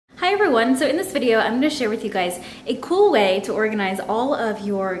everyone, so in this video I'm going to share with you guys a cool way to organize all of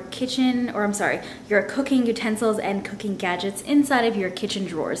your your cooking utensils and cooking gadgets inside of your kitchen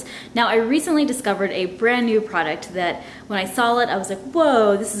drawers. Now I recently discovered a brand new product that when I saw it I was like,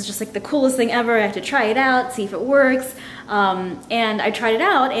 whoa, this is just like the coolest thing ever. I have to try it out, see if it works. And I tried it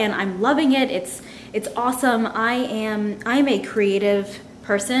out and I'm loving it. It's awesome. I'm a creative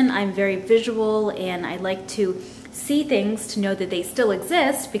person. I'm very visual and I like to see things to know that they still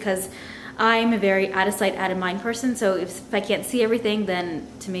exist because I'm a very out of sight, out of mind person. So if I can't see everything, then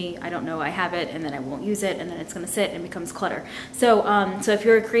to me, I don't know I have it, and then I won't use it, and then it's gonna sit and becomes clutter. So, so if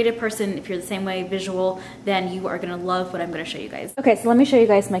you're a creative person, if you're the same way, visual, then you are gonna love what I'm gonna show you guys. Okay, so let me show you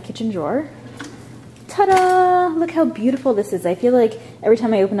guys my kitchen drawer. Ta-da! Look how beautiful this is. I feel like every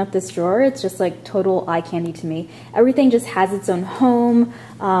time I open up this drawer, it's just like total eye candy to me. Everything just has its own home.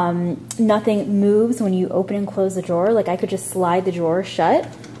 Nothing moves when you open and close the drawer. Like I could just slide the drawer shut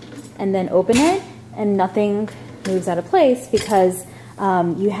and then open it and nothing moves out of place because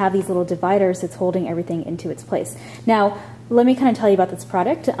you have these little dividers that's holding everything into its place. Now, let me kind of tell you about this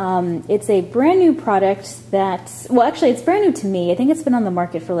product. It's a brand new product that, well actually it's brand new to me. I think it's been on the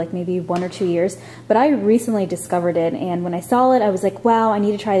market for like maybe 1 or 2 years, but I recently discovered it, and when I saw it I was like, wow, I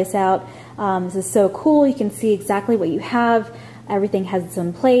need to try this out. This is so cool. You can see exactly what you have. Everything has its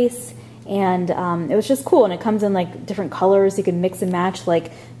own place, and it was just cool, and it comes in like different colors. You can mix and match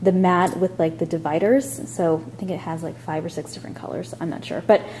like the mat with like the dividers. So I think it has like 5 or 6 different colors. I'm not sure,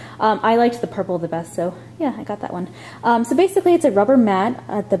 but I liked the purple the best, so yeah, I got that one. So basically it's a rubber mat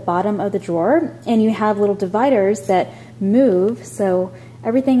at the bottom of the drawer, and you have little dividers that move, so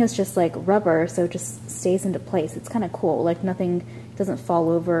everything is just like rubber, so it just stays into place. It's kind of cool, like nothing doesn't fall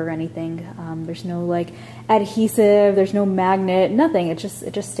over or anything. There's no like adhesive, there's no magnet, nothing. It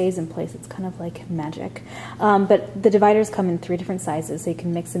just stays in place. It's kind of like magic. But the dividers come in 3 different sizes, so you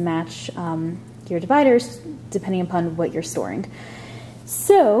can mix and match your dividers depending upon what you're storing.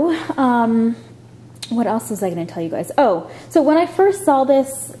 So what else was I going to tell you guys? Oh, so when I first saw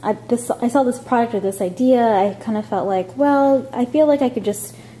this, I saw this product or this idea, I kind of felt like, well, I feel like I could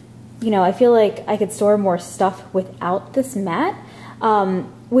just, I feel like I could store more stuff without this mat.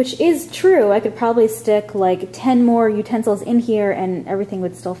 Which is true. I could probably stick like 10 more utensils in here and everything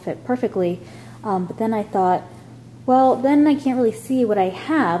would still fit perfectly. But then I thought, well, then I can't really see what I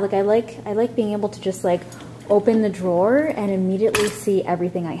have. Like I like being able to just like open the drawer and immediately see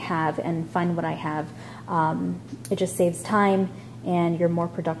everything I have and find what I have. It just saves time, and you're more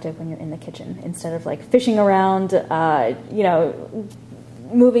productive when you're in the kitchen instead of like fishing around,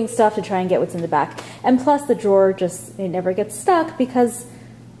 moving stuff to try and get what's in the back. And plus the drawer it never gets stuck because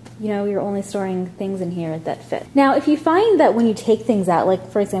you're only storing things in here that fit. Now if you find that when you take things out,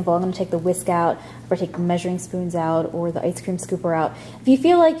 like for example, I'm going to take the whisk out, or take the measuring spoons out, or the ice cream scooper out, if you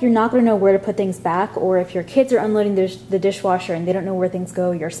feel like you're not going to know where to put things back, or if your kids are unloading the dishwasher and they don't know where things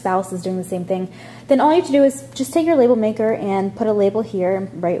go, your spouse is doing the same thing, then all you have to do is just take your label maker and put a label here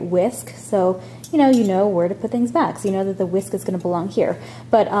and write whisk, so you know where to put things back, so you know that the whisk is going to belong here.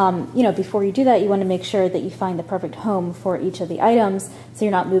 But before you do that, you want to make sure that you find the perfect home for each of the items, so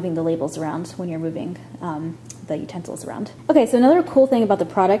you're not moving the labels around when you're moving the utensils around. Okay, so another cool thing about the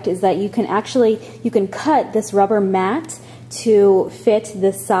product is that you can cut this rubber mat to fit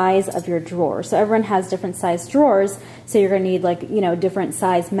the size of your drawer. So everyone has different size drawers, so you're going to need like different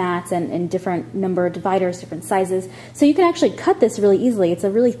size mats and different number of dividers, different sizes. So you can actually cut this really easily. It's a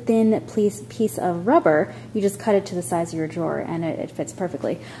really thin piece of rubber. You just cut it to the size of your drawer and it fits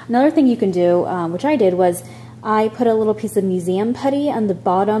perfectly. Another thing you can do, which I did, was I put a little piece of museum putty on the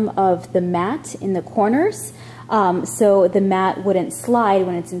bottom of the mat in the corners. So the mat wouldn't slide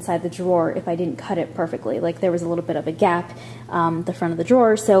when it's inside the drawer if I didn't cut it perfectly. Like there was a little bit of a gap the front of the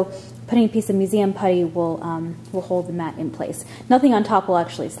drawer, so putting a piece of museum putty will hold the mat in place. Nothing on top will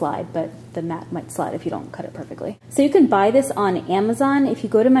actually slide, but the mat might slide if you don't cut it perfectly. So you can buy this on Amazon. If you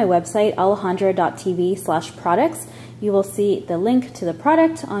go to my website, Alejandra.tv/products, you will see the link to the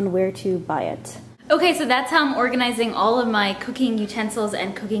product on where to buy it. Okay, so that's how I'm organizing all of my cooking utensils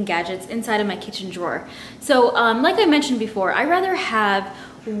and cooking gadgets inside of my kitchen drawer. So like I mentioned before, I rather have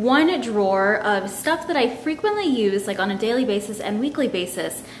one drawer of stuff that I frequently use, like on a daily basis and weekly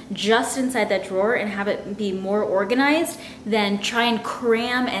basis, just inside that drawer and have it be more organized than try and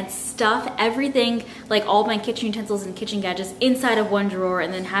cram and stuff everything, like all my kitchen utensils and kitchen gadgets, inside of one drawer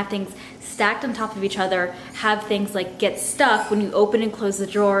and then have things stacked on top of each other, have things like get stuck when you open and close the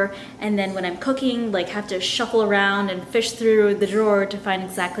drawer, and then when I'm cooking, like have to shuffle around and fish through the drawer to find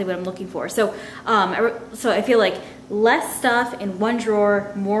exactly what I'm looking for. So I feel like less stuff in one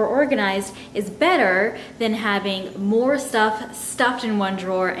drawer, more organized, is better than having more stuff stuffed in one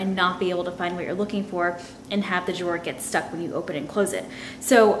drawer and not be able to find what you're looking for and have the drawer get stuck when you open and close it.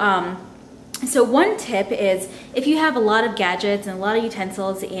 So one tip is if you have a lot of gadgets and a lot of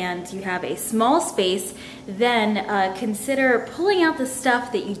utensils and you have a small space, then consider pulling out the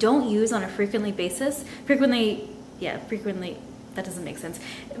stuff that you don't use on a frequently basis. Frequently, that doesn't make sense.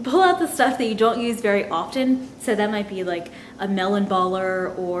 Pull out the stuff that you don't use very often. So that might be like a melon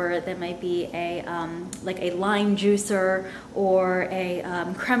baller, or that might be a like a lime juicer, or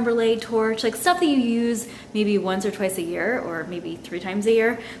a creme brulee torch, like stuff that you use maybe once or twice a year, or maybe 3 times a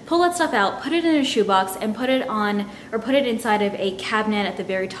year. Pull that stuff out, put it in a shoebox, and put it on, or put it inside of a cabinet at the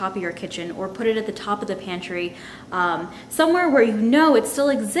very top of your kitchen, or put it at the top of the pantry, somewhere where you know it still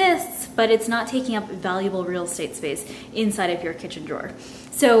exists, but it's not taking up valuable real estate space inside of your kitchen drawer.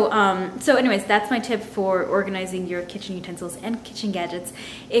 So anyways, that's my tip for organizing your kitchen utensils and kitchen gadgets.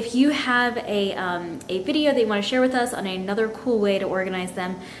 If you have a video that you want to share with us on another cool way to organize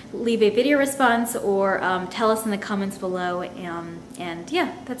them, leave a video response or tell us in the comments below. And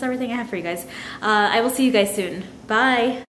yeah, that's everything I have for you guys. I will see you guys soon. Bye.